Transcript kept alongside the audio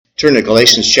Turn to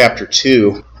Galatians chapter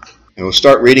 2, and we'll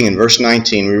start reading in verse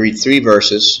 19. We read 3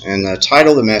 verses, and the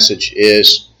title of the message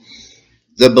is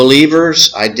The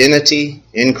Believer's Identity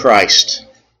in Christ.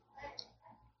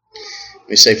 Let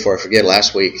me say before I forget,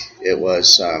 last week it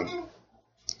was,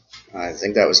 I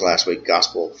think that was last week,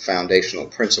 Gospel Foundational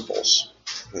Principles.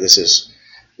 This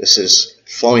is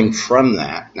flowing from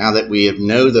that. Now that we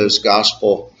know those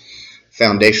Gospel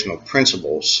Foundational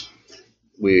Principles,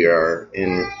 we are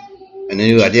in a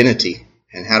new identity.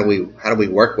 And how do we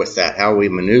work with that? How do we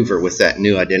maneuver with that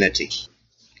new identity?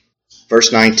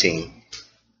 Verse 19.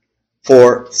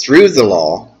 For through the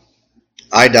law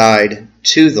I died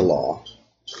to the law,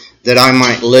 that I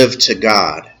might live to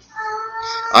God.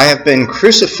 I have been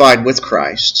crucified with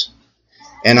Christ,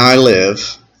 and I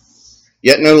live,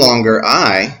 yet no longer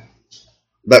I,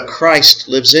 but Christ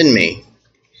lives in me.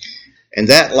 And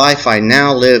that life I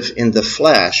now live in the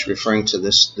flesh, referring to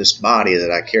this body that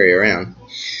I carry around,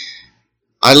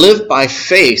 I live by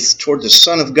faith toward the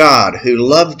Son of God, who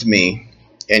loved me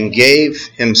and gave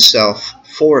himself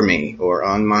for me, or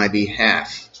on my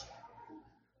behalf.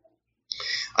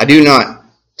 I do not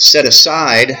set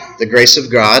aside the grace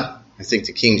of God. I think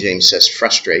the King James says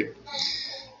frustrate.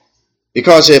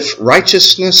 Because if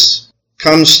righteousness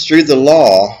comes through the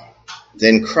law,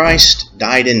 then Christ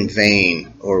died in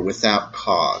vain or without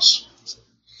cause,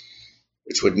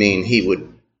 which would mean he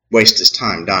would waste his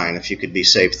time dying if you could be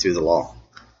saved through the law.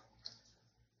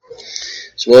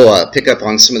 So we'll pick up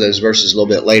on some of those verses a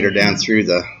little bit later down through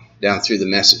the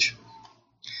message.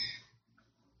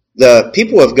 The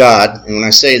people of God, and when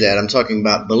I say that, I'm talking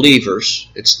about believers.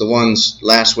 It's the ones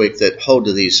last week that hold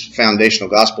to these foundational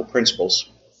gospel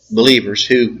principles. Believers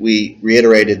who we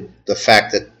reiterated the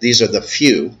fact that these are the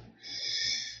few,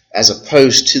 as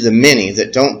opposed to the many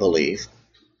that don't believe.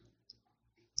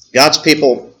 God's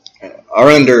people are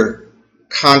under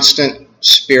constant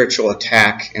spiritual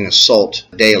attack and assault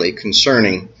daily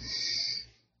concerning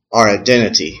our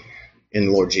identity in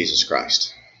the Lord Jesus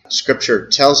Christ. Scripture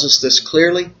tells us this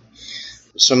clearly.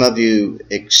 Some of you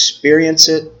experience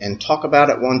it and talk about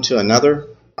it one to another.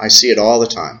 I see it all the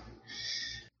time.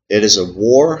 It is a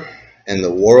war, and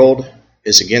the world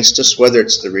is against us, whether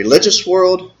it's the religious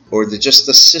world or just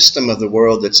the system of the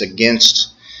world that's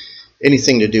against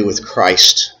anything to do with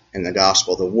Christ and the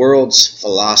gospel. The world's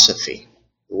philosophy,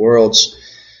 the world's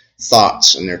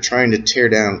thoughts, and they're trying to tear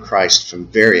down Christ from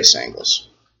various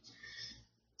angles.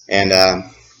 And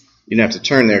you don't have to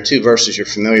turn there. 2 verses you're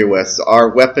familiar with. Our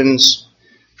weapons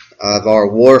of our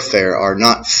warfare are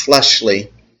not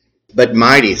fleshly, but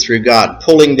mighty through God,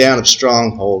 pulling down of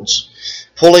strongholds,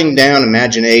 pulling down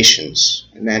imaginations.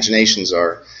 Imaginations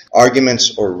are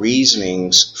arguments or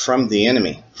reasonings from the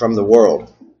enemy, from the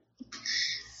world.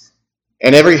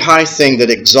 And every high thing that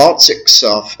exalts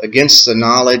itself against the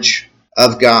knowledge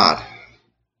of God.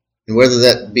 And whether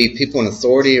that be people in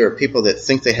authority or people that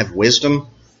think they have wisdom,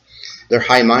 they're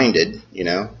high-minded,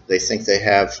 They think they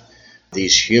have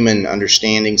these human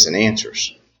understandings and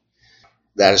answers.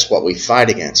 That is what we fight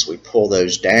against. We pull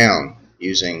those down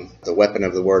using the weapon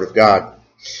of the Word of God.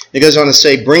 It goes on to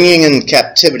say, bringing in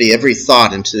captivity every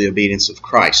thought into the obedience of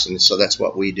Christ. And so that's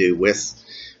what we do with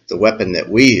the weapon that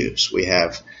we use. We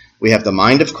have the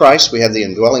mind of Christ, we have the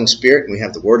indwelling Spirit, and we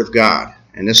have the Word of God.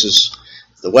 And this is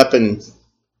the weapons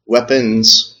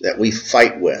that we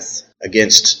fight with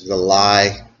against the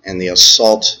lie and the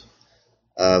assault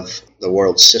of the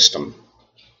world system.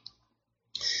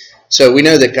 So we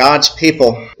know that God's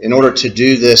people, in order to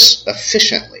do this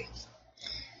efficiently,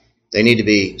 they need to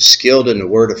be skilled in the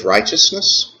word of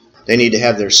righteousness. They need to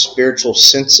have their spiritual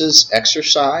senses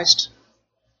exercised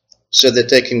so that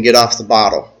they can get off the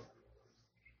bottle.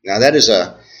 Now that is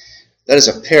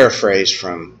a paraphrase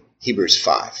from Hebrews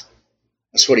 5.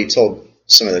 That's what he told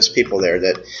some of those people there,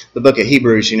 that the book of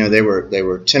Hebrews, they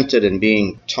were tempted and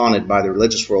being taunted by the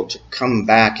religious world to come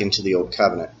back into the old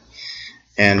covenant.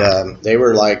 And they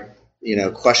were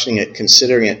questioning it,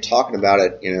 considering it, talking about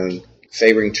it,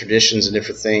 favoring traditions and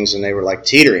different things, and they were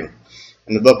teetering.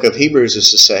 And the book of Hebrews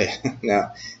is to say,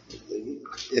 now,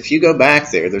 if you go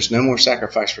back there's no more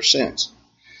sacrifice for sins.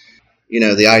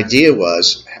 The idea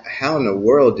was, how in the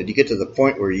world did you get to the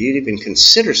point where you'd even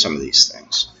consider some of these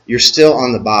things? You're still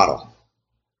on the bottle.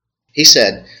 He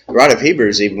said, the writer of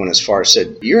Hebrews even went as far as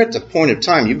said, you're at the point of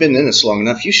time, you've been in this long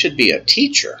enough, you should be a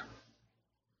teacher.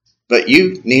 But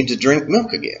you need to drink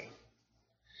milk again.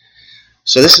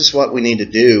 So this is what we need to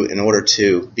do in order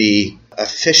to be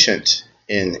efficient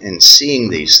in seeing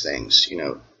these things,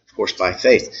 of course by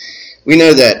faith. We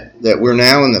know that we're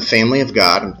now in the family of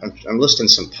God. I'm listing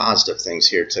some positive things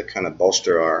here to kind of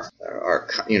bolster our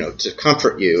to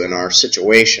comfort you in our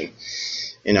situation.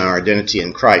 in our identity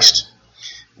in Christ.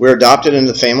 We're adopted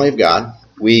into the family of God.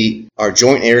 We are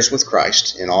joint heirs with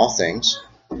Christ in all things.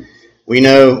 We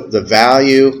know the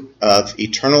value of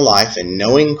eternal life in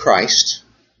knowing Christ.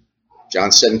 John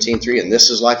 17:3, and this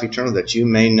is life eternal, that you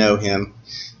may know him,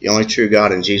 the only true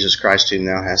God, and Jesus Christ, whom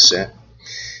thou hast sent.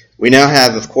 We now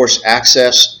have, of course,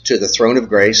 access to the throne of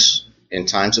grace in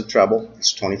times of trouble.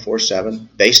 It's 24/7,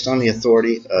 based on the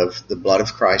authority of the blood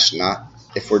of Christ, not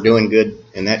if we're doing good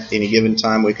in that any given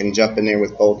time, we can jump in there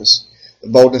with boldness. The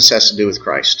boldness has to do with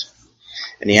Christ,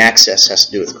 and the access has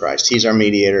to do with Christ. He's our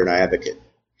mediator and our advocate.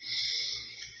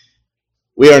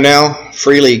 We are now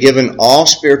freely given all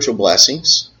spiritual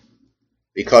blessings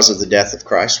because of the death of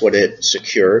Christ, what it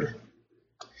secured.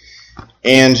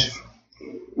 And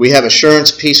we have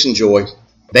assurance, peace, and joy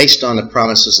based on the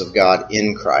promises of God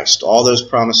in Christ. All those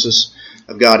promises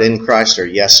of God in Christ are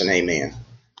yes and amen.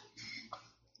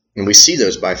 And we see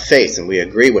those by faith, and we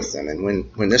agree with them. And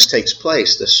when this takes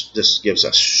place, this gives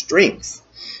us strength.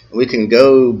 We can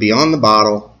go beyond the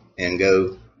bottle and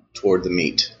go toward the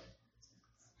meat,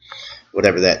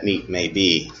 whatever that meat may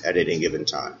be at any given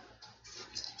time.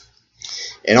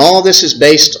 And all this is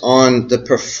based on the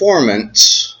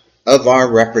performance of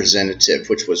our representative,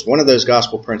 which was one of those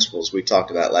gospel principles we talked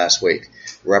about last week,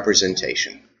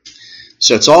 representation.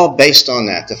 So it's all based on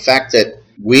that, the fact that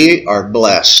we are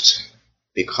blessed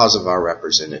because of our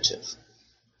representative.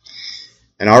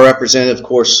 And our representative, of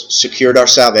course, secured our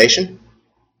salvation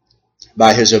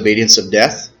by his obedience of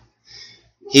death.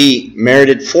 He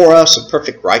merited for us a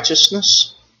perfect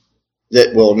righteousness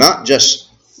that will not just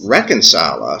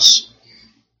reconcile us,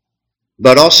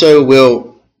 but also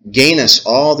will gain us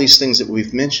all these things that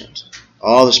we've mentioned.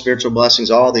 All the spiritual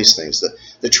blessings, all these things.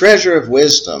 The treasure of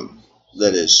wisdom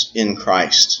that is in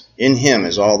Christ. In him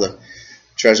is all the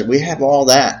treasure. We have all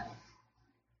that.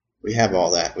 We have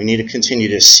all that. We need to continue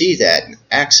to see that and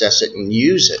access it and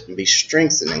use it and be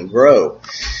strengthened and grow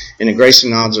in the grace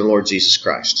and knowledge of the Lord Jesus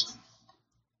Christ.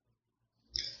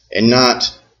 And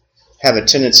not have a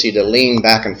tendency to lean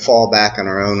back and fall back on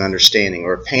our own understanding,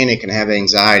 or panic and have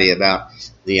anxiety about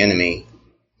the enemy.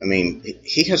 I mean,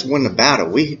 he has won the battle.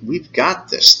 We've got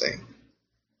this thing.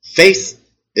 Faith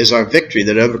is our victory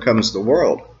that overcomes the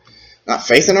world. Not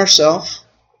faith in ourselves,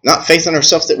 not faith in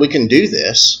ourselves that we can do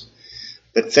this,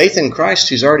 but faith in Christ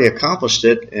who's already accomplished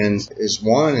it and is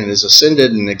won and is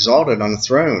ascended and exalted on the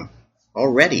throne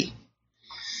already.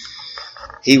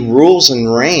 He rules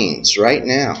and reigns right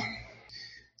now.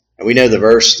 And we know the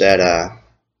verse that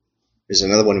is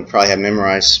another one we probably have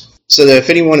memorized. So that if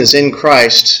anyone is in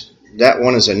Christ, that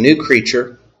one is a new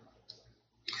creature.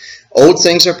 Old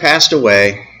things are passed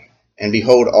away, and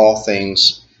behold, all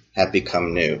things have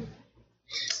become new.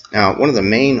 Now, one of the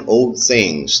main old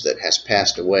things that has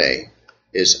passed away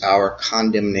is our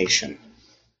condemnation.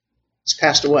 It's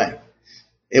passed away.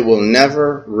 It will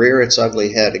never rear its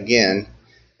ugly head again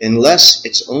unless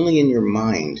it's only in your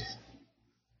mind.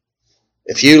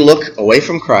 If you look away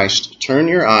from Christ, turn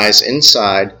your eyes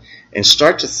inside, and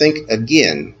start to think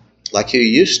again, like you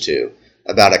used to,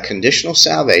 about a conditional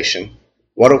salvation,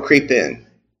 what will creep in?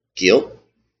 Guilt,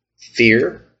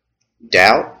 fear,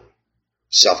 doubt,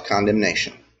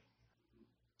 self-condemnation.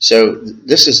 So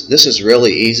this is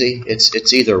really easy.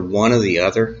 It's either one or the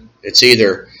other. It's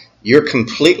either you're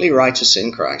completely righteous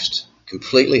in Christ,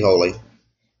 completely holy,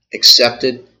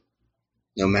 accepted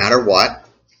no matter what,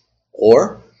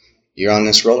 or you're on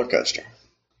this roller coaster.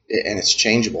 And it's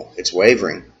changeable. It's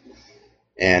wavering.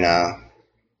 And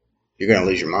you're going to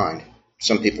lose your mind.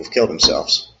 Some people have killed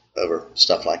themselves over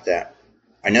stuff like that.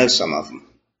 I know some of them.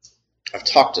 I've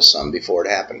talked to some before it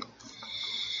happened.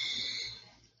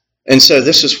 And so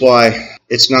this is why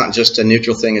it's not just a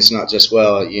neutral thing. It's not just,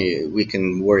 well, we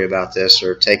can worry about this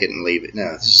or take it and leave it.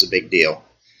 No, this is a big deal.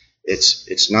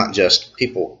 It's not just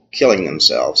people killing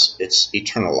themselves. It's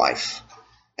eternal life.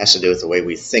 It has to do with the way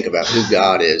we think about who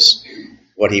God is,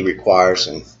 what he requires,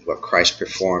 and what Christ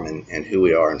performed, and who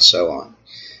we are, and so on.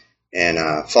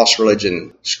 And false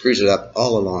religion screws it up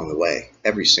all along the way,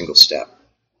 every single step.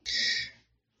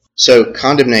 So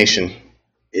condemnation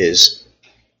is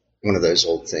one of those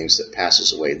old things that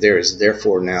passes away. There is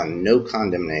therefore now no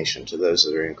condemnation to those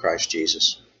that are in Christ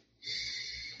Jesus,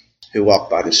 who walk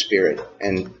by the Spirit.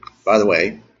 And by the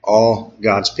way, all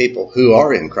God's people who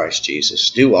are in Christ Jesus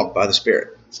do walk by the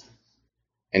Spirit.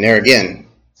 And there again,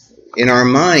 in our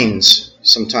minds,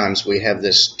 sometimes we have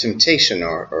this temptation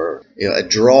or a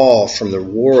draw from the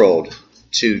world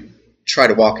to try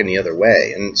to walk in the other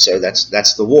way. And so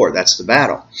that's the war, that's the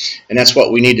battle. And that's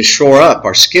what we need to shore up,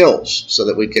 our skills, so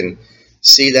that we can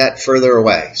see that further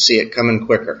away, see it coming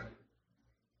quicker.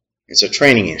 It's a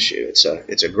training issue.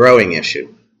 It's a growing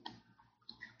issue.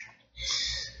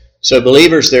 So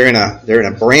believers, they're in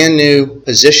a brand new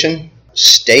position,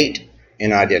 state,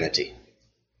 and identity.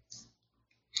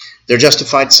 They're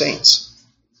justified saints.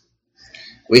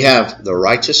 We have the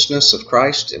righteousness of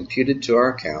Christ imputed to our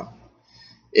account.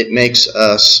 It makes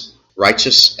us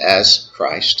righteous as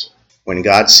Christ. When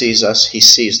God sees us, he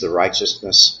sees the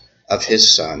righteousness of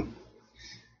his Son.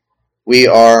 We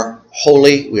are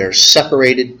holy, we are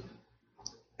separated,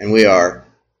 and we are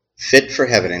fit for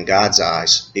heaven in God's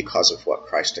eyes because of what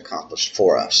Christ accomplished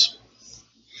for us.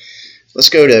 Let's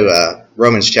go to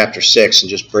Romans chapter 6 and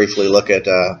just briefly look at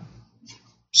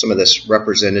some of this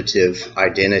representative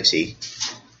identity.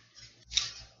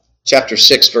 Chapter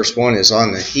 6, verse 1 is off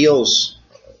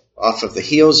of the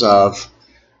heels of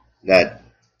that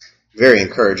very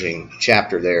encouraging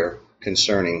chapter there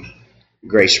concerning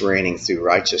grace reigning through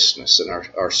righteousness and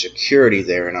our security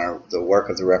there in the work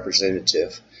of the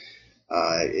representative.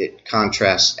 It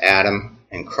contrasts Adam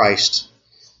and Christ.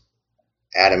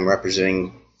 Adam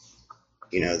representing,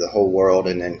 the whole world,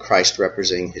 and then Christ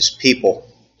representing his people.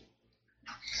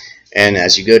 And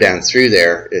as you go down through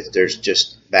there's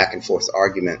just back and forth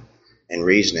argument and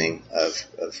reasoning of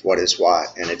what is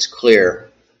what. And it's clear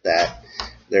that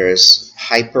there is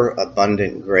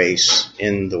hyper-abundant grace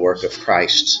in the work of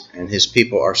Christ, and his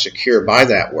people are secure by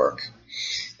that work.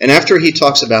 And after he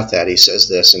talks about that, he says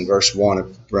this in verse 1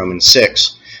 of Romans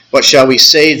 6, "What shall we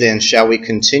say then? Shall we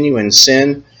continue in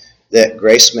sin that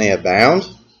grace may abound?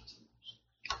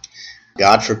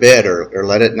 God forbid, or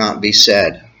let it not be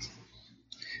said.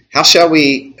 How shall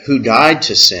we who died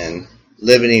to sin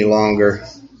live any longer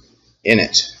in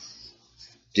it?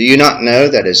 Do you not know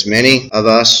that as many of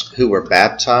us who were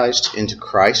baptized into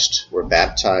Christ were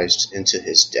baptized into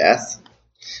his death?"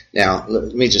 Now,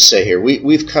 let me just say here,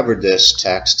 we've covered this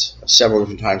text several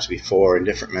different times before in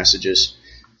different messages,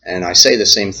 and I say the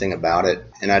same thing about it,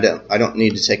 and I don't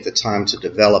need to take the time to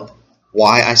develop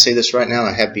why I say this right now.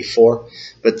 I have before,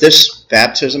 but this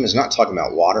baptism is not talking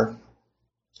about water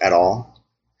at all.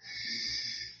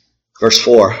 Verse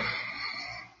 4,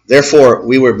 "Therefore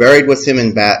we were buried with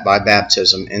him by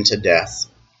baptism into death,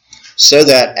 so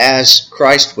that as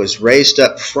Christ was raised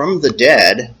up from the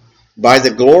dead by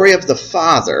the glory of the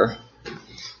Father,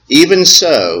 even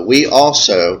so we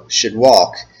also should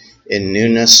walk in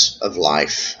newness of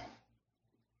life.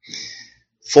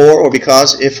 For, or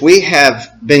because, if we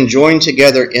have been joined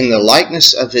together in the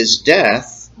likeness of his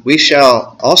death, we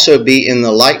shall also be in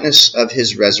the likeness of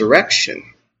his resurrection."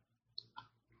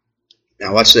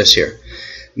 Now watch this here.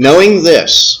 Knowing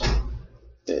this,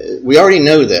 we already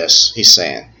know this, he's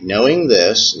saying. Knowing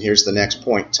this, and here's the next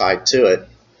point tied to it,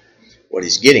 what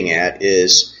he's getting at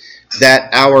is that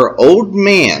our old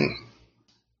man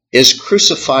is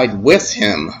crucified with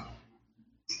him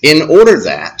in order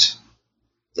that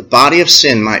the body of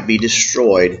sin might be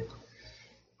destroyed,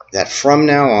 that from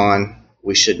now on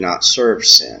we should not serve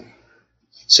sin.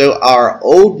 So our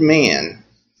old man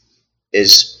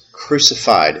is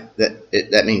crucified.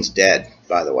 That means dead,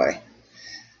 by the way.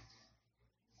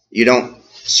 You don't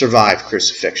survive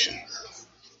crucifixion.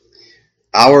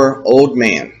 Our old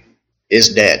man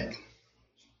is dead.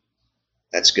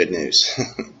 That's good news.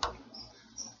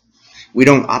 We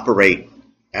don't operate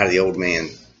out of the old man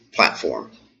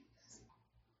platform.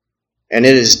 And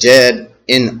it is dead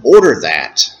in order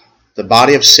that the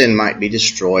body of sin might be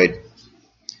destroyed,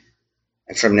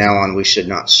 and from now on we should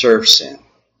not serve sin.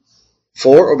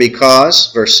 For, or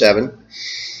because, verse 7,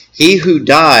 he who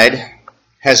died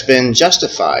has been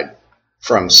justified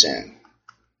from sin.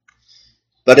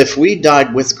 But if we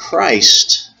died with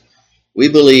Christ, we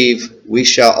believe we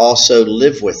shall also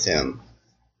live with him,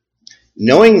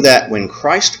 knowing that when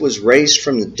Christ was raised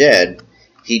from the dead,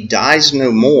 he dies no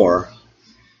more.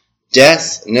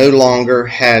 Death no longer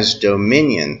has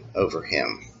dominion over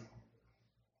him.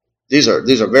 These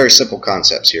are very simple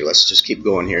concepts here. Let's just keep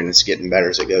going here, and it's getting better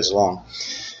as it goes along.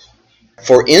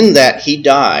 For in that he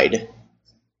died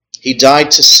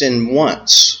to sin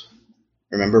once.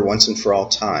 Remember, once and for all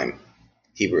time.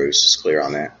 Hebrews is clear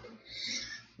on that.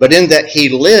 But in that he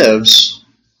lives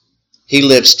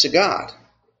to God.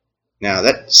 Now,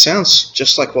 that sounds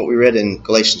just like what we read in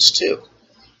Galatians 2.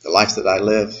 The life that I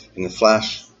live in the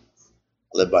flesh,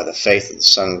 I live by the faith of the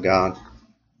Son of God.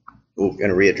 We're going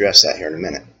to readdress that here in a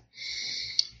minute.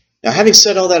 Now, having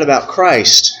said all that about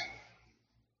Christ,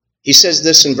 he says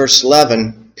this in verse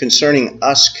 11 concerning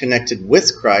us connected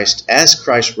with Christ, as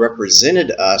Christ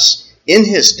represented us in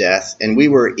his death, and we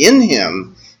were in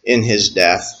him in his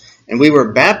death, and we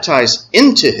were baptized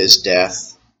into his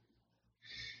death.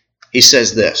 He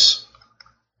says this,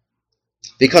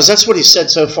 because that's what he said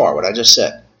so far, what I just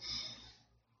said.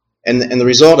 And the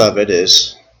result of it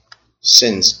is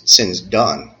sin's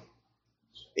done.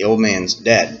 The old man's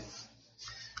dead.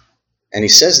 And he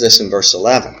says this in verse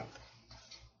 11.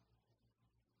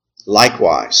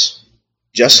 Likewise,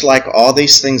 just like all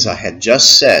these things I had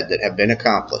just said that have been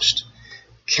accomplished,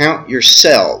 count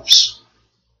yourselves.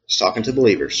 He's talking to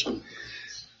believers.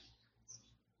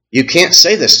 You can't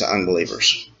say this to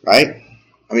unbelievers, right?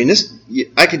 I mean,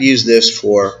 I could use this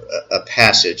for a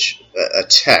passage, a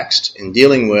text, in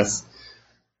dealing with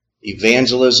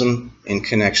evangelism in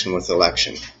connection with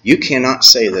election. You cannot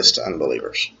say this to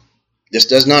unbelievers. This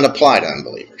does not apply to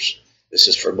unbelievers. This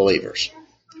is for believers.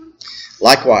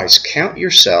 Likewise, count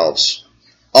yourselves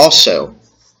also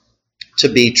to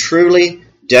be truly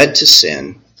dead to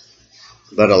sin,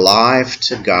 but alive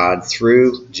to God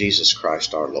through Jesus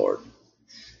Christ our Lord.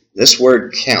 This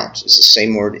word count is the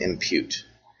same word impute.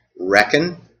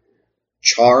 Reckon,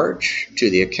 charge, to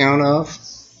the account of.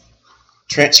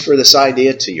 Transfer this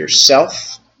idea to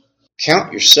yourself.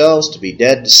 Count yourselves to be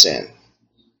dead to sin.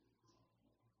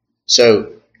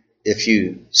 So, if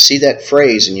you see that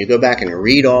phrase and you go back and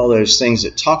read all those things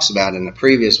it talks about in the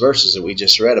previous verses that we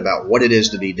just read about what it is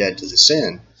to be dead to the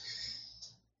sin,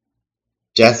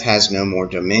 death has no more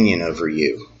dominion over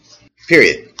you.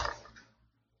 Period.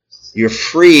 You're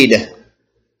freed, and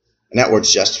that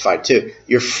word's justified too.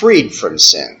 You're freed from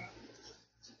sin.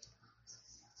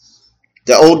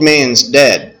 The old man's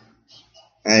dead.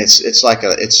 And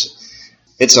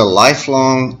it's a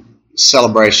lifelong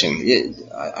celebration.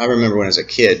 I remember when I was a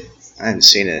kid, I hadn't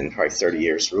seen it in probably 30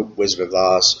 years. Wizard of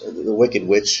Oz, the Wicked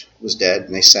Witch was dead,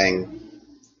 and they sang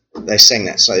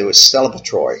that song. It was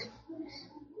celebratory.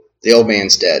 The old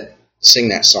man's dead. Sing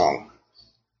that song,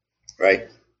 right?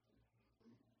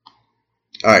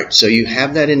 All right, so you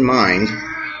have that in mind.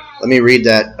 Let me read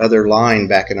that other line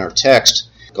back in our text.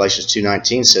 Galatians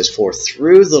 2:19 says, "For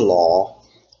through the law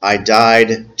I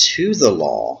died to the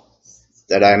law,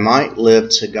 that I might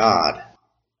live to God."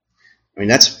 I mean,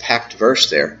 that's a packed verse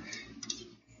there.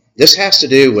 This has to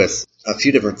do with a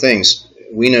few different things.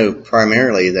 We know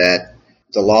primarily that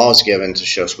the law is given to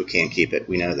show us we can't keep it.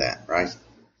 We know that, right?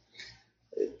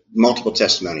 Multiple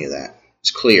testimony of that. It's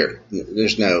clear.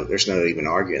 There's no even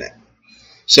arguing it.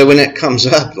 So when it comes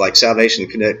up, like salvation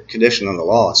condition on the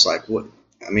law, it's like, what?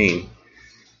 I mean,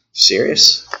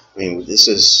 serious? I mean, this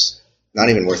is not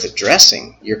even worth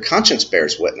addressing. Your conscience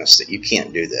bears witness that you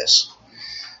can't do this.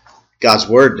 God's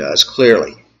word does,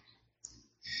 clearly.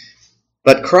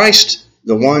 But Christ,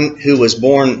 the one who was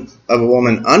born of a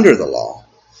woman under the law,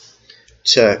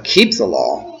 to keep the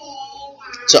law,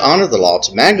 to honor the law,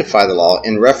 to magnify the law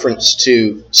in reference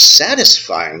to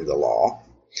satisfying the law,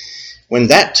 when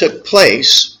that took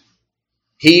place,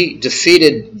 he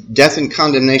defeated death and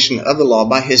condemnation of the law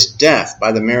by his death,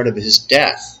 by the merit of his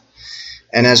death.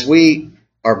 And as we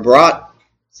are brought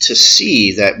to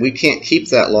see that we can't keep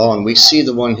that law, and we see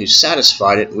the one who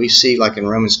satisfied it, we see, like in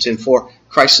Romans 10:4,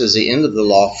 Christ is the end of the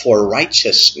law for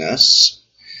righteousness.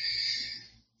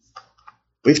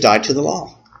 We've died to the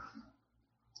law.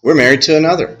 We're married to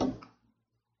another. I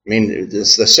mean, the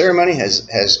ceremony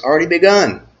has already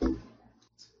begun.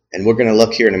 And we're going to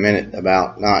look here in a minute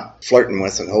about not flirting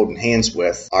with and holding hands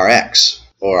with our ex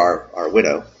or our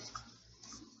widow.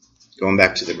 Going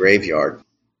back to the graveyard.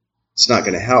 It's not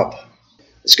going to help.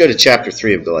 Let's go to chapter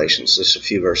 3 of Galatians. There's a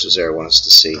few verses there I want us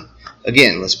to see.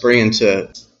 Again, let's bring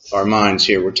into our minds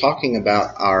here. We're talking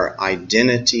about our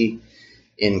identity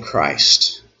in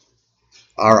Christ.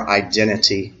 Our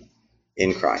identity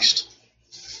in Christ.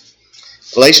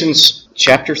 Galatians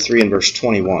chapter 3 and verse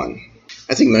 21.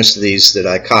 I think most of these that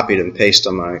I copied and pasted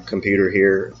on my computer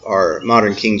here are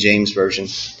modern King James Version.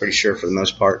 Pretty sure for the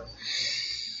most part.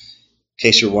 In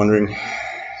case you're wondering,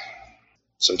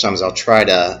 sometimes I'll try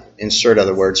to insert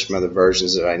other words from other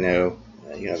versions that I know,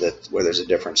 that where there's a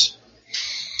difference.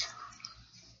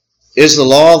 Is the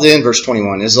law then, verse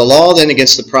 21, is the law then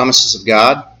against the promises of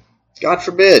God? God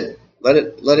forbid. Let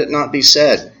it not be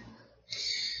said.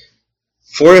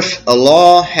 For if a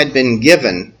law had been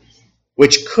given,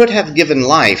 which could have given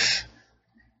life,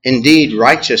 indeed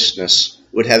righteousness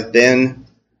would have been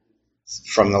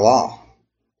from the law.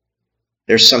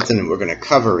 There's something that we're going to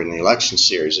cover in the election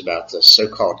series about the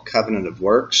so-called covenant of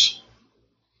works.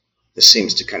 This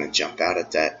seems to kind of jump out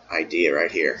at that idea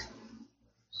right here.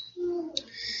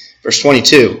 Verse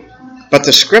 22, but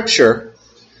the scripture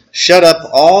shut up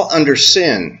all under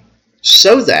sin,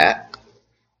 so that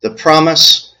the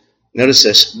promise, notice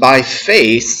this, by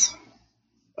faith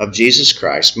of Jesus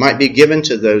Christ might be given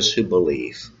to those who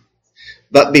believe.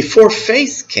 But before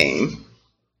faith came,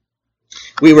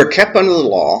 we were kept under the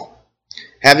law,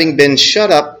 having been shut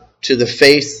up to the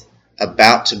faith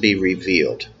about to be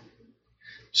revealed,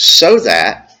 so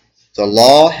that the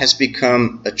law has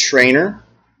become a trainer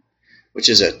which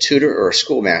is a tutor or a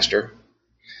schoolmaster,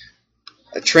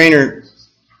 a trainer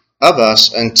of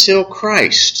us until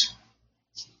Christ,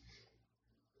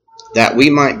 that we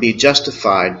might be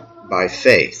justified by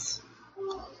faith.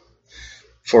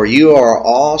 For you are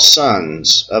all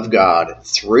sons of God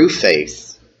through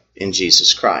faith in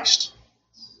Jesus Christ.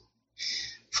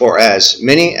 For as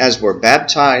many as were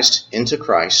baptized into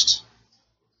Christ,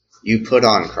 you put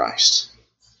on Christ.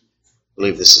 I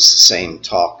believe this is the same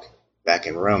talk back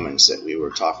in Romans that we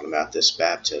were talking about, this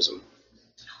baptism.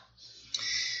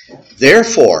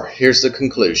 Therefore, here's the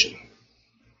conclusion.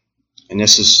 And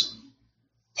this is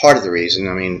part of the reason.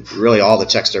 I mean, really all the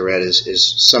text I read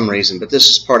is some reason, but this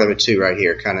is part of it too right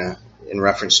here, kind of in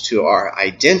reference to our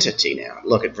identity now.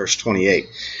 Look at verse 28.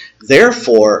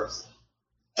 Therefore,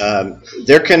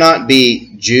 there cannot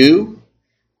be Jew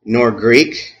nor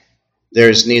Greek. There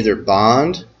is neither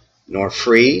bond nor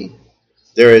free.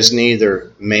 There is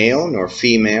neither male nor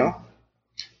female.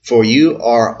 For you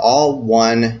are all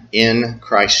one in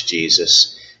Christ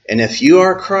Jesus. And if you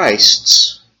are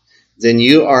Christ's, then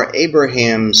you are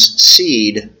Abraham's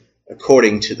seed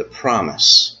according to the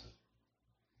promise.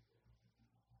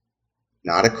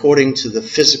 Not according to the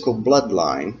physical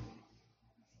bloodline,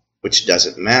 which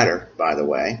doesn't matter, by the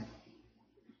way.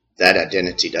 That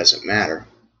identity doesn't matter.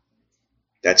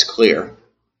 That's clear.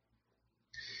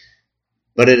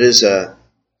 But it is a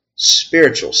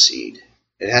spiritual seed.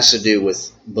 It has to do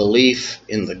with belief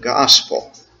in the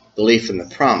gospel, belief in the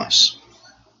promise.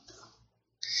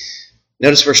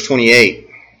 Notice verse 28.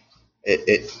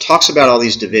 It talks about all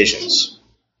these divisions.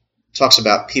 It talks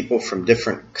about people from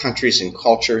different countries and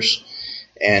cultures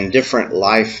and different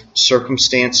life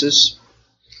circumstances,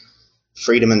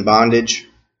 freedom and bondage,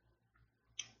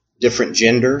 different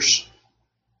genders.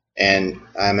 And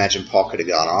I imagine Paul could have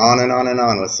gone on and on and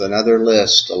on with another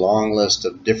list, a long list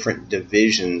of different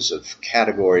divisions of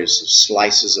categories, of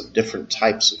slices of different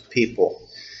types of people,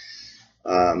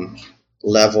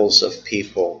 levels of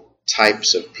people,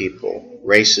 types of people,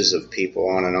 races of people,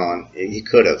 on and on. He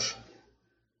could have.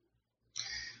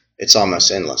 It's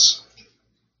almost endless.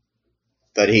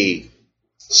 But he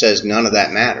says none of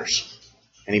that matters.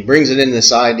 And he brings it in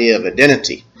this idea of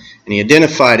identity. And he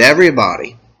identified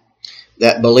everybody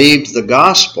that believed the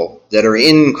gospel, that are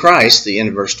in Christ, the end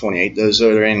of verse 28, those that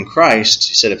are in Christ.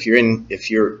 He said, if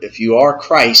you are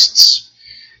Christ's,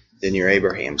 then you're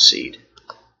Abraham's seed.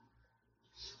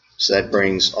 So that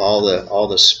brings all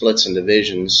the splits and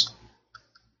divisions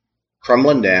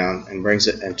crumbling down and brings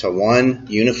it into one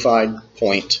unified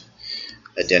point,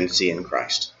 identity in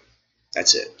Christ.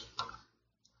 That's it.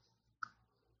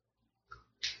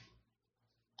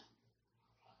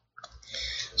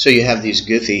 So you have these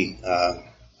goofy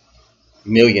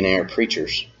millionaire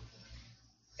preachers,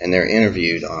 and they're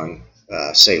interviewed on,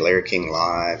 say, Larry King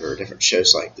Live or different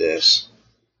shows like this.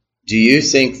 Do you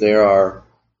think there are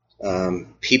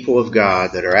people of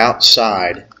God that are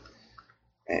outside,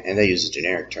 and they use the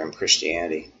generic term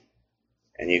Christianity,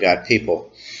 and you got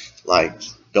people like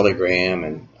Billy Graham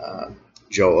and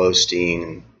Joel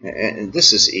Osteen, and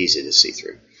this is easy to see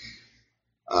through.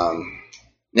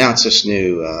 Now it's this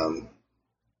new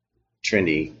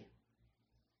trendy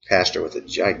pastor with a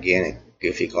gigantic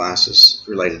goofy glasses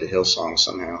related to Hillsong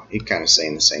somehow. He's kind of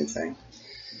saying the same thing.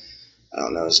 I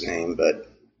don't know his name, but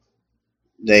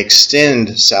they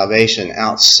extend salvation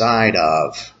outside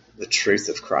of the truth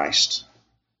of Christ.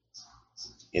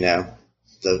 You know,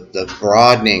 the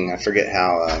broadening, I forget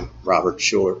how Robert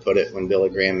Schuller put it when Billy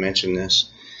Graham mentioned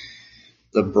this,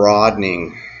 the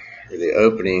broadening or the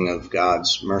opening of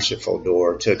God's merciful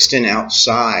door to extend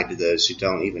outside to those who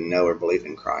don't even know or believe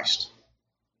in Christ.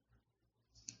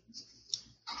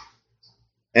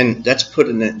 And that's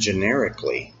putting it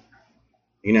generically.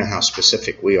 You know how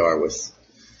specific we are with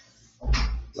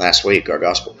last week. Our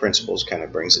gospel principles kind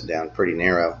of brings it down pretty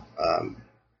narrow.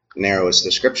 Narrow as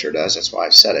the scripture does. That's why I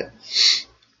said it.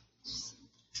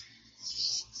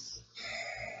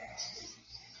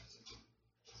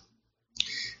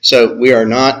 So we are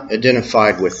not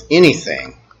identified with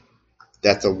anything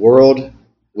that the world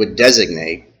would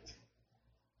designate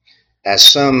as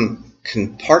some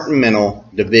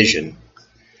compartmental division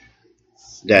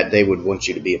that they would want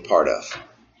you to be a part of.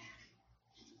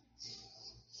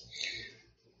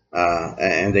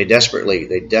 And they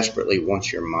desperately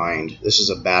want your mind. This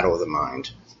is a battle of the mind.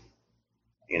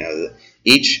 You know,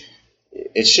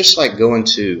 it's just like going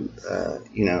to,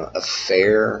 a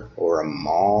fair or a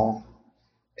mall,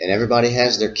 and everybody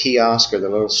has their kiosk or their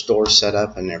little store set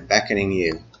up, and they're beckoning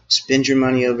you. Spend your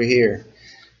money over here.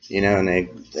 You know, and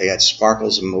they got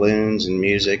sparkles and balloons and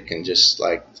music and just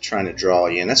like trying to draw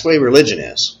you in. That's the way religion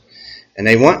is. And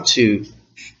they want to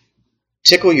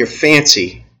tickle your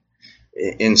fancy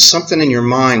in something in your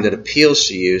mind that appeals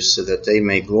to you so that they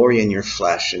may glory in your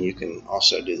flesh, and you can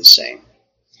also do the same.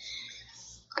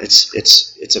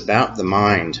 It's about the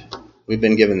mind. We've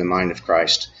been given the mind of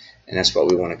Christ, and that's what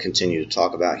we want to continue to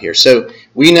talk about here. So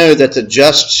we know that the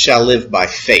just shall live by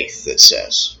faith, it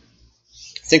says.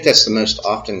 I think that's the most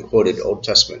often quoted Old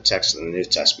Testament text in the New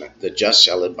Testament. The just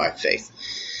shall live by faith.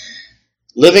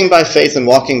 Living by faith and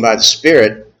walking by the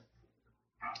Spirit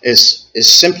is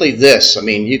simply this. I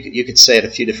mean, you could say it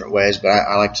a few different ways, but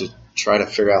I like to try to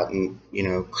figure out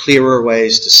clearer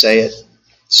ways to say it,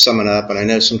 sum it up. And I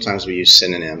know sometimes we use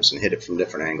synonyms and hit it from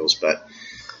different angles, but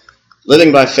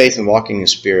living by faith and walking in the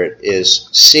Spirit is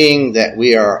seeing that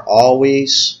we are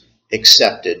always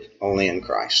accepted only in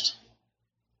Christ.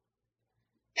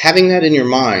 Having that in your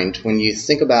mind when you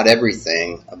think about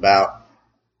everything about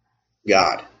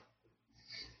God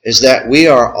is that we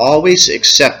are always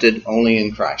accepted only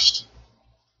in Christ.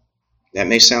 That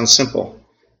may sound simple,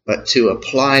 but to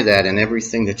apply that in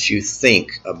everything that you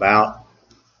think about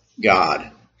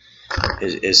God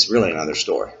is really another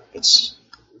story. It's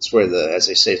where as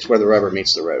they say, it's where the rubber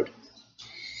meets the road.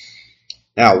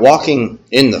 Now, walking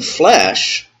in the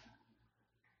flesh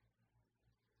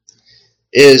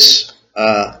is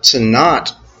to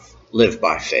not live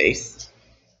by faith,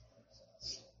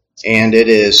 and it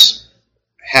is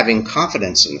having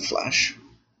confidence in the flesh.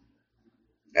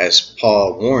 As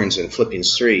Paul warns in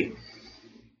Philippians 3,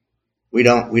 we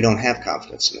don't have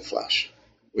confidence in the flesh.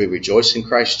 We rejoice in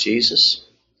Christ Jesus,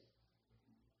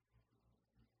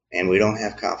 and we don't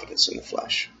have confidence in the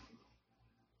flesh.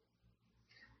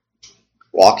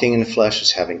 Walking in the flesh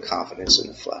is having confidence in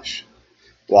the flesh.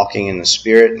 Walking in the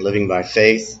Spirit, living by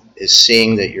faith, is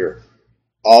seeing that you're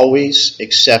always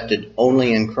accepted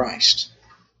only in Christ.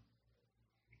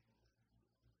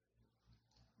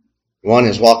 One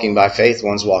is walking by faith,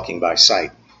 one's walking by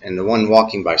sight. And the one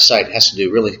walking by sight has to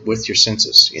do really with your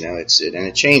senses. And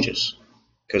it changes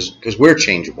because we're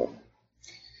changeable.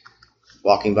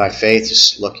 Walking by faith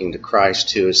is looking to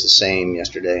Christ, who is the same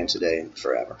yesterday and today and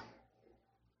forever.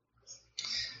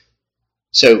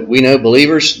 So we know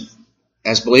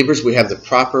as believers, we have the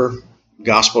proper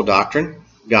gospel doctrine.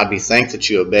 God be thanked that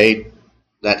you obeyed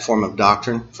that form of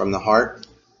doctrine from the heart.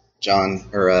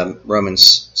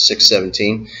 Romans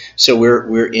 6:17. So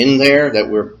we're in there, that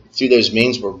we're through those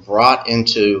means we're brought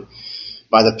into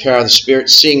by the power of the Spirit,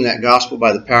 seeing that gospel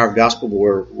by the power of gospel.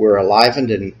 We're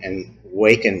enlivened and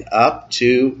waken up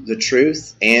to the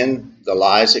truth and the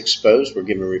lies exposed. We're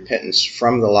given repentance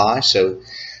from the lie. So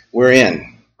we're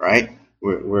in, right?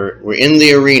 We're in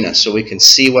the arena so we can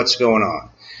see what's going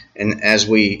on. And as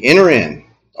we enter in,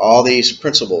 all these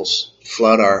principles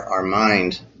flood our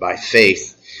mind by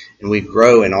faith. And we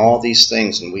grow in all these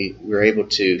things, and we're able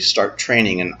to start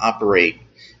training and operate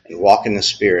and walk in the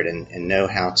Spirit and know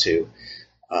how to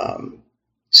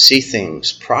see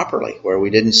things properly. Where we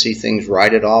didn't see things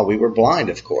right at all, we were blind,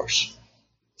 of course.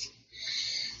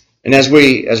 And as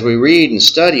we read and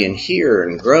study and hear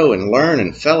and grow and learn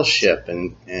and fellowship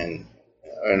and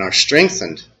are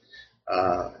strengthened,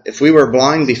 if we were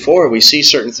blind before, we see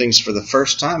certain things for the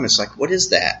first time. It's like, what is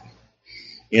that?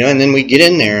 And then we get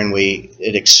in there and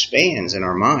it expands in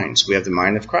our minds. We have the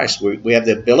mind of Christ. We have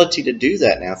the ability to do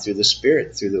that now through the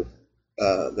Spirit, through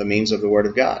the means of the Word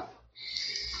of God.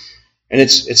 And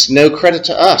it's no credit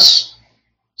to us,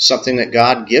 something that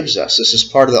God gives us. This is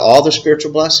part of all the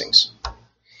spiritual blessings.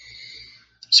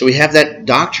 So we have that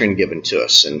doctrine given to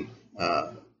us, and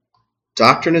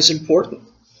doctrine is important.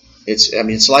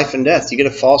 It's life and death. You get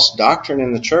a false doctrine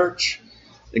in the church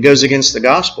that goes against the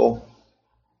gospel,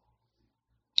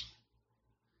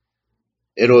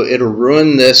 it'll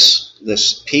ruin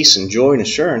this peace and joy and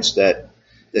assurance that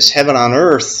this heaven on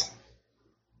earth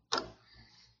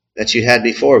that you had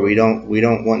before. We don't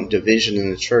want division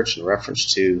in the church in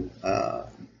reference to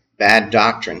bad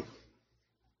doctrine.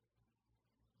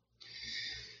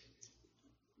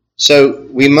 So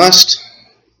we must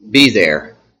be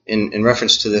there in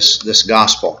reference to this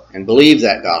gospel and believe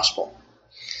that gospel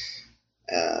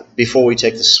before we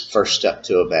take this first step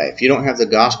to obey. If you don't have the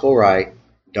gospel right,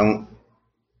 don't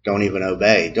even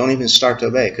obey. Don't even start to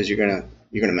obey, because you're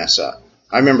gonna mess up.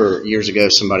 I remember years ago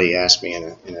somebody asked me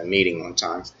in a meeting one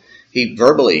time. He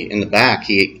verbally in the back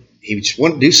he just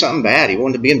wanted to do something bad. He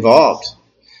wanted to be involved.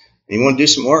 And he wanted to do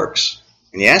some works.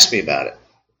 And he asked me about it.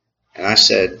 And I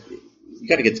said, you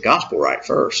got to get the gospel right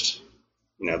first,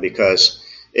 because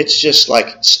it's just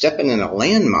like stepping in a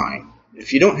landmine.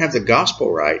 If you don't have the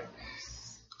gospel right,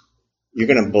 you're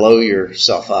going to blow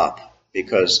yourself up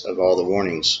because of all the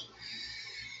warnings.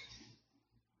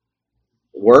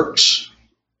 Works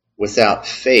without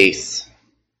faith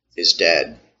is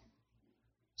dead.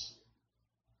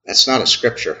 That's not a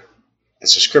scripture.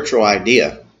 That's a scriptural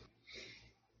idea.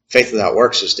 Faith without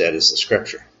works is dead is the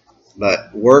scripture.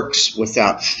 But works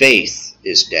without faith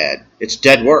is dead. It's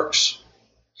dead works.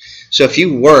 So if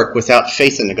you work without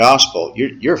faith in the gospel,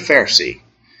 you're a Pharisee.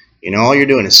 All you're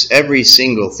doing is every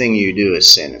single thing you do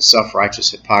is sin. It's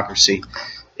self-righteous hypocrisy.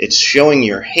 It's showing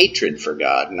your hatred for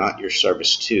God, not your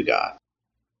service to God.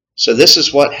 So this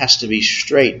is what has to be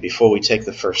straight before we take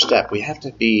the first step. We have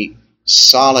to be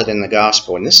solid in the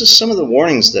gospel. And this is some of the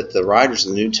warnings that the writers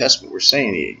of the New Testament were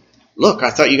saying. Look, I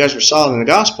thought you guys were solid in the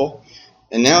gospel,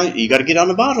 and now you got to get on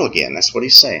the bottle again. That's what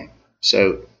he's saying.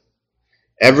 So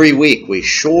every week we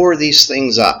shore these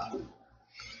things up.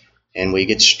 And we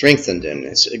get strengthened in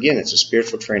it. It's a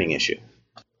spiritual training issue.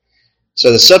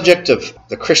 So the subject of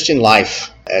the Christian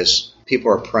life, as people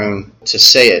are prone to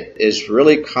say it, is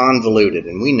really convoluted,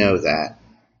 and we know that.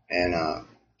 And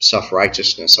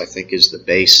self-righteousness, I think, is the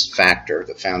base factor,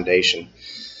 the foundation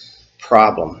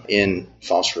problem in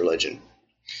false religion.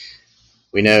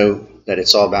 We know that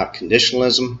it's all about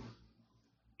conditionalism,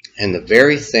 and the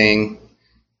very thing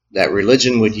that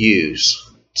religion would use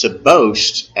to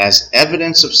boast as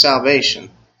evidence of salvation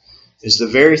is the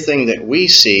very thing that we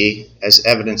see as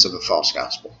evidence of a false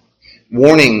gospel.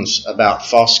 Warnings about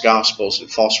false gospels and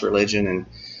false religion and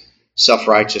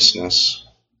self-righteousness,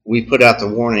 we put out the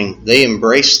warning. They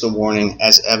embrace the warning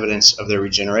as evidence of their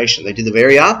regeneration. They do the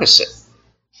very opposite.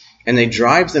 And they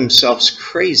drive themselves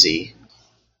crazy.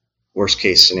 Worst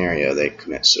case scenario, they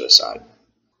commit suicide.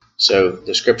 So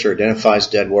the scripture identifies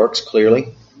dead works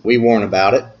clearly. We warn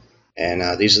about it.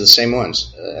 And these are the same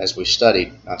ones as we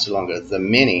studied not too long ago. The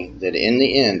many that in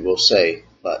the end will say,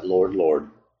 but Lord, Lord,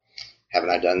 haven't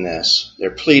I done this?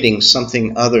 They're pleading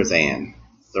something other than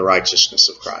the righteousness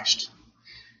of Christ.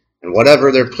 And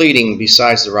whatever they're pleading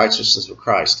besides the righteousness of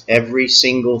Christ, every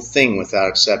single thing without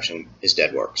exception is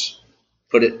dead works.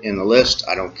 Put it in the list.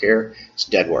 I don't care. It's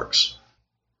dead works.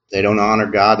 They don't honor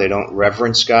God. They don't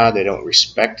reverence God. They don't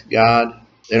respect God.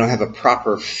 They don't have a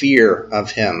proper fear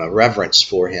of Him, a reverence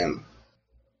for Him.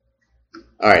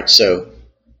 All right, so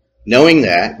knowing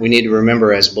that, we need to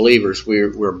remember as believers,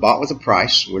 we're bought with a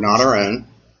price. We're not our own.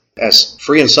 As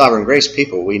free and sovereign grace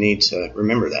people, we need to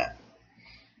remember that.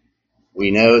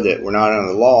 We know that we're not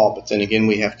under the law, but then again,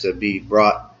 we have to be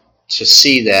brought to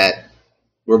see that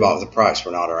we're bought with a price.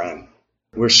 We're not our own.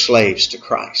 We're slaves to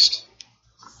Christ.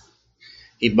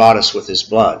 He bought us with His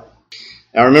blood.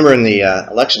 Now remember in the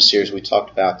election series we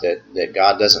talked about that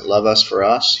God doesn't love us for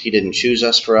us. He didn't choose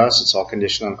us for us. It's all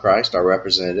conditioned on Christ, our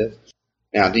representative.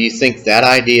 Now do you think that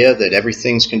idea that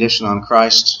everything's conditioned on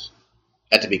Christ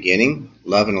at the beginning,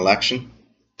 love and election,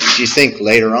 do you think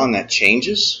later on that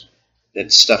changes?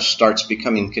 That stuff starts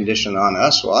becoming conditioned on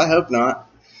us? Well, I hope not.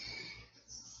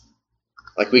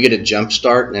 Like we get a jump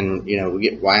start and then, we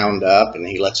get wound up and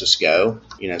He lets us go,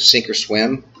 sink or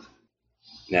swim.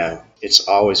 No, it's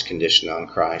always conditioned on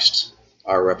Christ,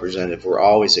 our representative. We're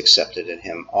always accepted in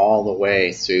Him all the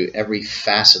way through every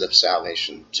facet of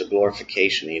salvation, to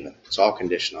glorification even. It's all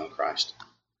conditioned on Christ.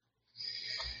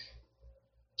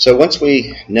 So once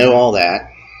we know all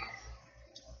that,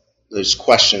 those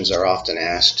questions are often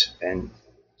asked, and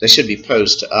they should be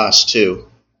posed to us too,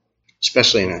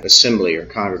 especially in an assembly or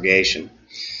congregation.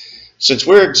 Since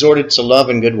we're exhorted to love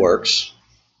and good works,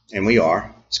 and we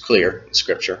are, it's clear in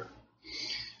Scripture,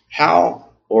 how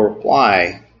or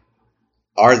why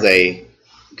are they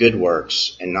good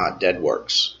works and not dead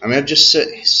works? I mean, I've just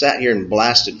sat here and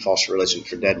blasted false religion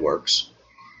for dead works.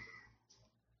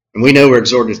 And we know we're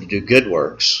exhorted to do good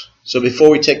works. So before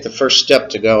we take the first step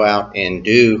to go out and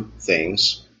do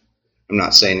things, I'm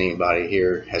not saying anybody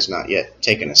here has not yet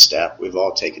taken a step. We've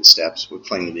all taken steps. We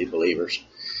claim to be believers.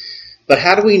 But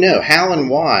how do we know? How and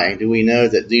why do we know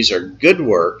that these are good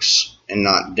works and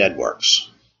not dead works?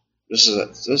 This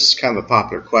is kind of a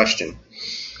popular question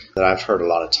that I've heard a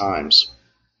lot of times.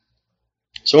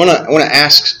 So I want to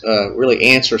ask, really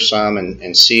answer some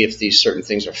and see if these certain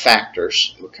things are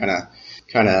factors. We'll kind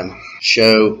of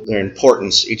show their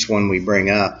importance, each one we bring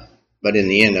up. But in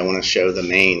the end, I want to show the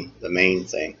main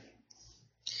thing.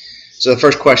 So the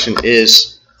first question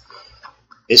is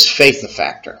faith a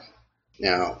factor?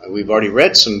 Now, we've already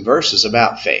read some verses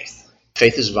about faith.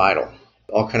 Faith is vital.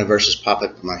 All kind of verses pop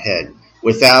up in my head.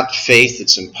 Without faith,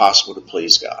 it's impossible to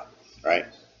please God, right?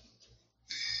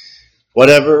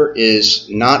 Whatever is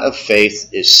not of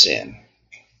faith is sin.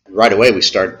 Right away, we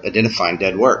start identifying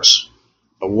dead works.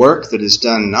 A work that is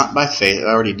done not by faith. I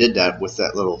already did that with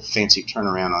that little fancy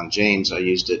turnaround on James. I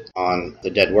used it on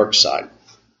the dead works side.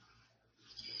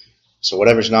 So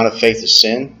whatever is not of faith is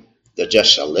sin. The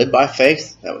just shall live by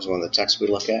faith. That was one of the texts we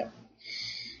look at.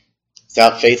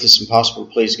 Without faith, it's impossible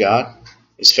to please God.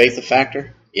 Is faith a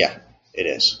factor? Yeah, it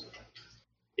is.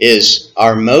 Is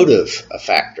our motive a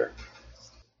factor?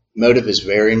 Motive is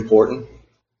very important.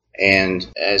 And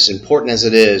as important as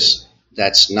it is,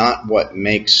 that's not what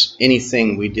makes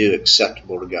anything we do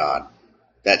acceptable to God.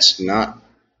 That's not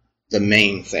the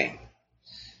main thing.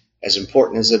 As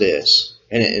important as it is.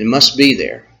 And it must be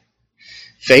there.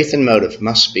 Faith and motive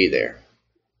must be there.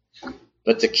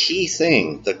 But the key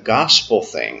thing, the gospel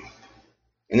thing,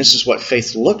 and this is what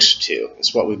faith looks to,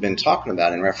 it's what we've been talking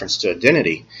about in reference to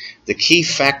identity. The key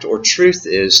fact or truth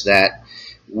is that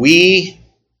we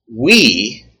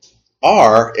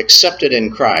are accepted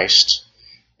in Christ,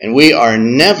 and we are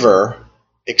never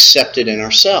accepted in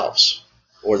ourselves,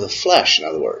 or the flesh, in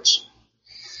other words.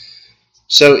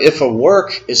 So if a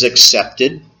work is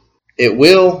accepted, it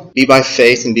will be by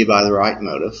faith and be by the right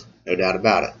motive, no doubt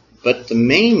about it. But the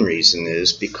main reason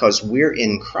is because we're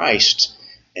in Christ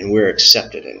and we're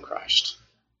accepted in Christ.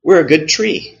 We're a good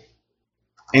tree.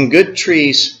 And good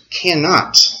trees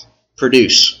cannot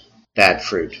produce bad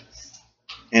fruit.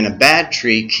 And a bad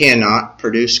tree cannot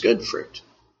produce good fruit.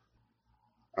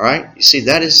 All right? You see,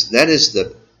 that is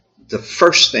the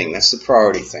first thing. That's the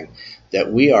priority thing.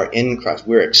 That we are in Christ.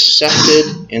 We're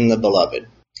accepted in the beloved.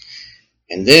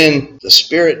 And then the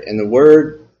Spirit and the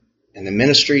Word and the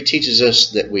ministry teaches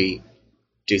us that we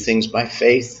do things by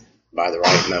faith, by the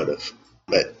right motive.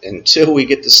 But until we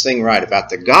get this thing right about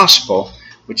the gospel,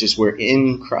 which is we're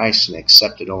in Christ and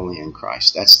accepted only in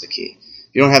Christ, that's the key.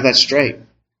 If you don't have that straight,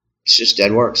 it's just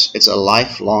dead works. It's a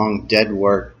lifelong dead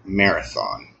work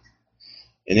marathon.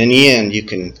 And in the end, you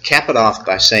can cap it off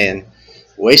by saying,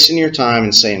 wasting your time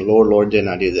and saying, Lord, Lord, didn't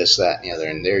I do this, that, and the other,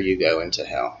 and there you go into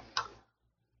hell.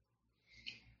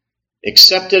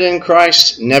 Accepted in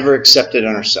Christ, never accepted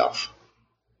in ourselves.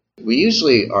 We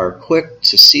usually are quick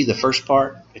to see the first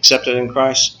part, accepted in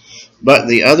Christ, but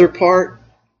the other part,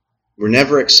 we're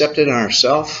never accepted in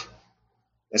ourselves,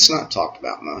 that's not talked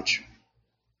about much.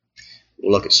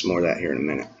 We'll look at some more of that here in a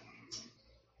minute.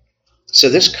 So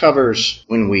this covers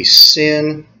when we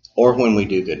sin or when we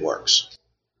do good works.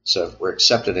 So if we're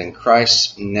accepted in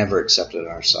Christ, never accepted in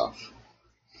ourselves.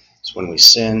 It's when we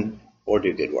sin or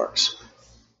do good works.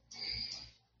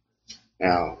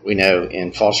 Now, we know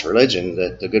in false religion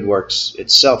that the good works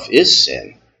itself is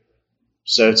sin.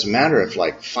 So it's a matter of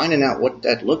finding out what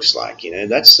that looks like.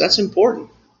 That's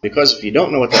important. Because if you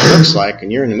don't know what that looks like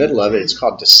and you're in the middle of it, it's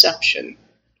called deception.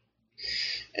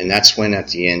 And that's when at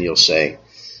the end you'll say,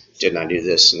 didn't I do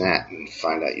this and that? And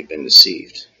find out you've been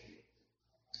deceived.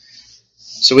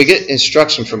 So we get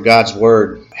instruction from God's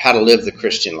Word how to live the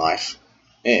Christian life.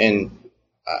 And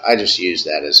I just use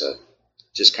that as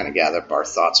just kind of gather up our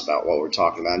thoughts about what we're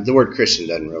talking about. The word Christian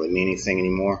doesn't really mean anything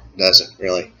anymore. Doesn't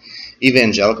really.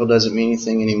 Evangelical doesn't mean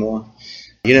anything anymore.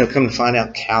 Come to find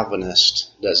out,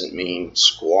 Calvinist doesn't mean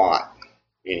squat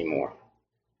anymore.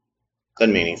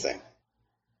 Doesn't mean anything.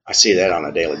 I see that on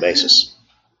a daily basis.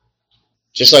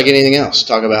 Just like anything else.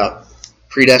 Talk about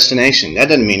predestination. That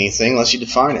doesn't mean anything unless you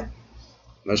define it.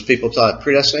 Most people thought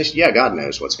predestination, yeah, God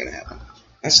knows what's going to happen.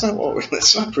 That's not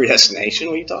predestination.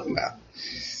 What are you talking about?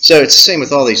 So it's the same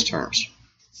with all these terms.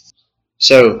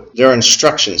 So there are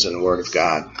instructions in the Word of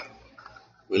God.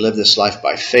 We live this life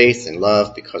by faith and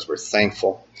love because we're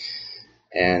thankful.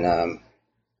 And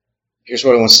here's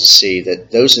what I want us to see,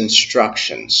 that those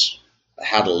instructions,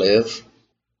 how to live,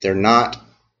 they're not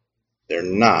to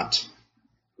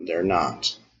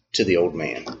the old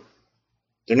man.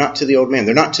 They're not to the old man.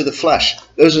 They're not to the flesh.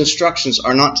 Those instructions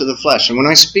are not to the flesh. And when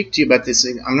I speak to you about this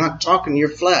thing, I'm not talking to your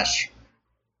flesh.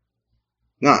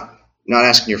 Not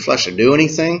asking your flesh to do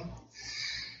anything. I'm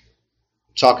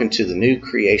talking to the new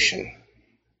creation.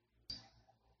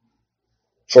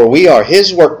 For we are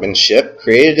his workmanship,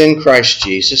 created in Christ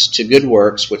Jesus, to good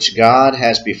works, which God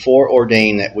has before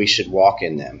ordained that we should walk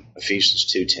in them. Ephesians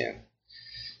 2:10.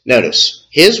 Notice,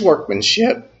 his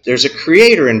workmanship, there's a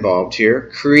creator involved here,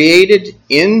 created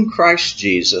in Christ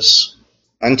Jesus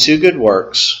unto good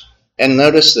works. And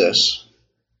notice this,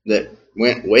 that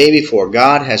went way before.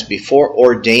 God has before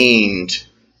ordained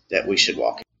that we should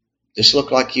walk. Does this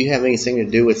look like you have anything to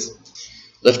do with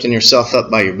lifting yourself up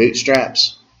by your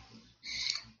bootstraps?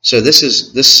 So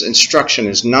this instruction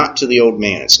is not to the old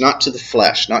man. It's not to the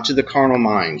flesh, not to the carnal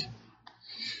mind.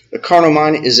 The carnal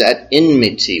mind is at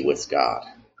enmity with God.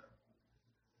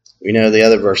 We know the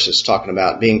other verses talking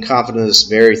about being confident of this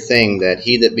very thing, that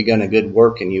he that begun a good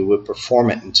work in you will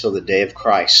perform it until the day of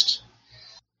Christ.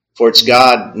 For it's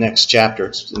God, next chapter,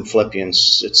 it's in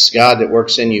Philippians, it's God that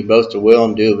works in you both to will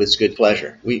and do of his good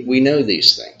pleasure. We know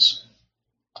these things.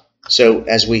 So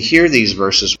as we hear these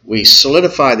verses, we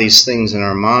solidify these things in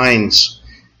our minds,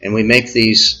 And we make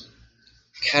these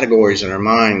categories in our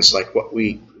minds, like what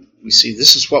we see,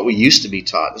 this is what we used to be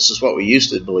taught, this is what we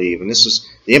used to believe, and this is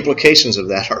the implications of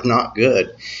that are not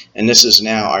good. And this is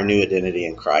now our new identity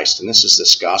in Christ, and this is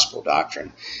this gospel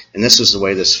doctrine, and this is the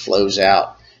way this flows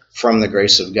out from the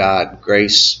grace of God,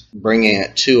 grace bringing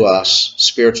it to us,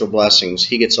 spiritual blessings.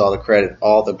 He gets all the credit,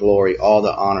 all the glory, all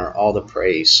the honor, all the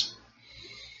praise.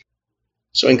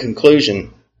 So in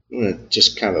conclusion, I'm going to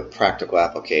just kind of a practical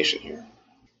application here.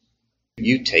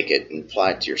 You take it and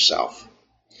apply it to yourself.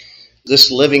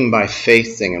 This living by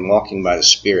faith thing and walking by the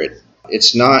Spirit,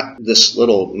 it's not this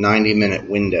little 90-minute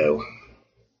window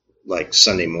like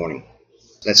Sunday morning.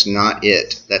 That's not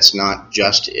it. That's not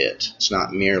just it. It's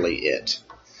not merely it.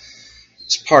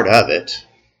 It's part of it.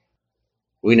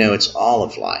 We know it's all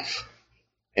of life.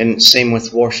 And same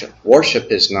with worship.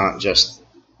 Worship is not just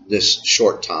this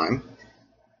short time.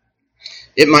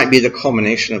 It might be the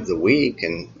culmination of the week,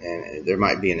 and there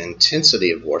might be an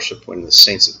intensity of worship when the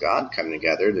saints of God come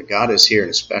together. That God is here in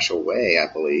a special way,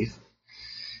 I believe.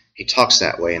 He talks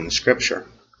that way in the Scripture.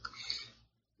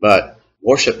 But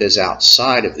worship is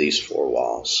outside of these four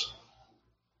walls.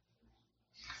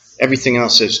 Everything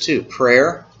else is too.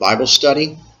 Prayer, Bible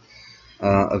study,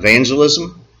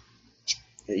 evangelism,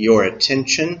 your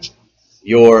attention,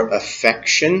 your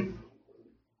affection.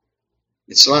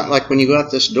 It's not like when you go out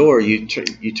this door, you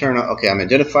turn on, okay, I'm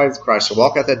identified with Christ, I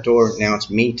walk out that door, now it's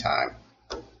me time.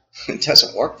 It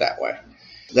doesn't work that way.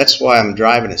 That's why I'm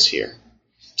driving us here.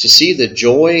 To see the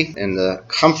joy and the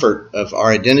comfort of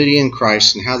our identity in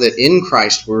Christ, and how that in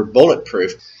Christ we're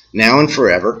bulletproof now and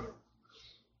forever.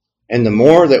 And the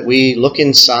more that we look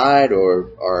inside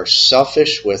or are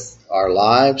selfish with our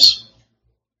lives,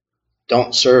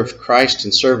 don't serve Christ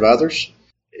and serve others,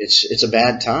 it's a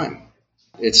bad time.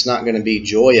 It's not going to be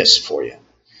joyous for you.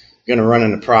 You're going to run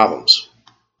into problems.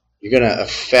 You're going to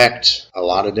affect a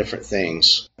lot of different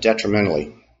things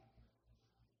detrimentally.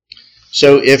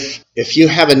 So if you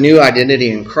have a new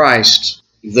identity in Christ,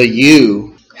 the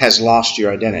you has lost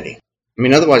your identity. I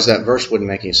mean, otherwise that verse wouldn't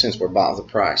make any sense. We're bought with a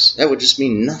price. That would just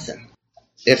mean nothing.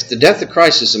 If the death of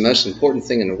Christ is the most important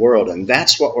thing in the world, and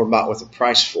that's what we're bought with a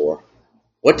price for,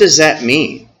 what does that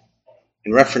mean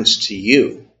in reference to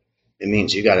you? It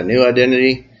means you got a new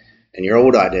identity and your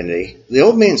old identity. The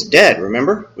old man's dead,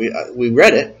 remember? We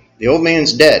read it. The old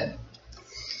man's dead.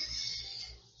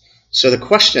 So the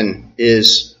question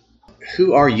is,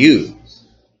 who are you?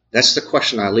 That's the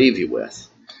question I leave you with.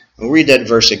 We'll read that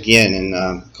verse again in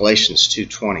Galatians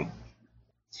 2:20.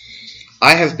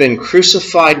 I have been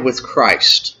crucified with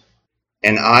Christ,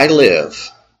 and I live.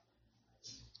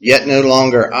 Yet no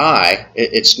longer I.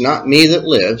 It's not me that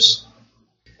lives.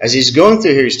 As he's going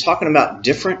through here, he's talking about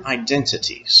different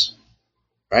identities,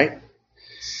 right?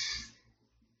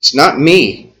 It's not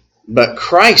me, but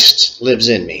Christ lives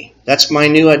in me. That's my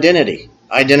new identity.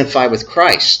 I identify with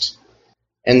Christ.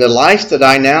 And the life that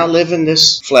I now live in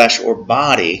this flesh or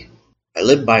body, I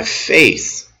live by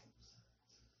faith,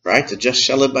 right? The just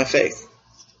shall live by faith.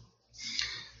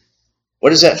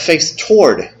 What is that faith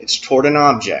toward? It's toward an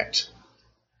object.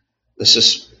 This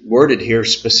is worded here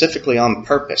specifically on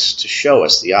purpose to show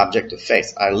us the object of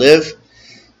faith. I live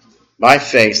by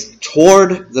faith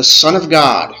toward the Son of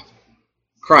God,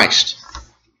 Christ,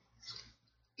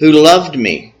 who loved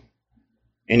me,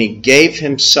 and he gave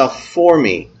himself for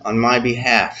me on my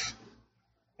behalf.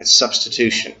 It's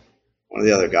substitution. One of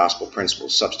the other gospel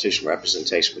principles, substitution,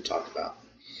 representation we talked about.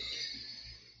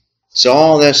 So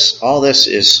all this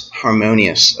is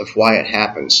harmonious of why it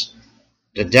happens.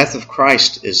 The death of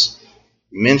Christ is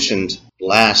mentioned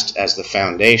last as the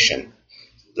foundation.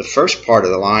 The first part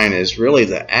of the line is really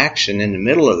the action in the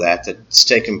middle of that's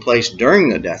taken place during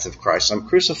the death of Christ. I'm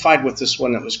crucified with this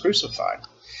one that was crucified.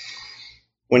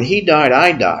 When he died,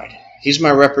 I died. He's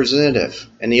my representative.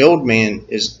 And the old man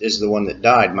is the one that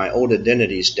died. My old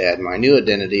identity is dead. My new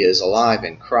identity is alive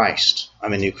in Christ.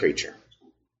 I'm a new creature.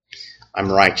 I'm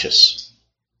righteous.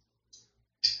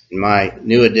 And my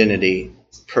new identity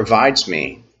provides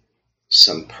me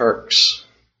some perks.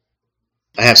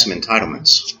 I have some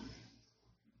entitlements.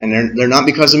 And they're not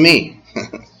because of me.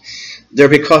 They're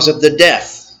because of the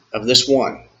death of this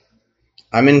one.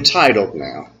 I'm entitled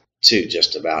now to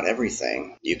just about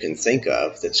everything you can think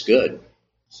of that's good.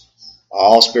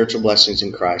 All spiritual blessings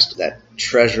in Christ, that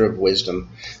treasure of wisdom,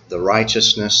 the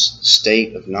righteousness,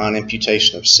 state of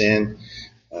non-imputation of sin,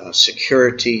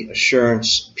 security,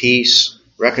 assurance, peace,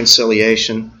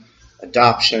 reconciliation,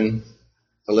 adoption.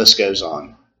 The list goes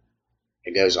on.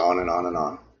 It goes on and on and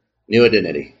on. New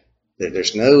identity.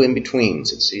 There's no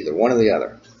in-betweens. It's either one or the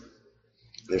other.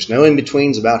 There's no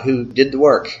in-betweens about who did the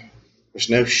work. There's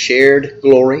no shared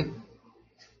glory.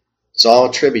 It's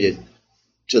all attributed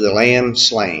to the Lamb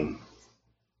slain.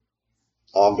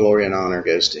 All glory and honor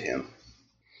goes to him.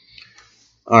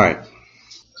 All right.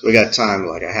 So we got time,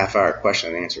 like a half-hour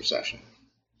question and answer session.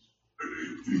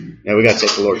 Now we got to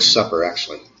take the Lord's Supper,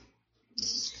 actually.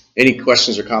 Any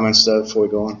questions or comments, though, before we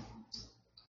go on?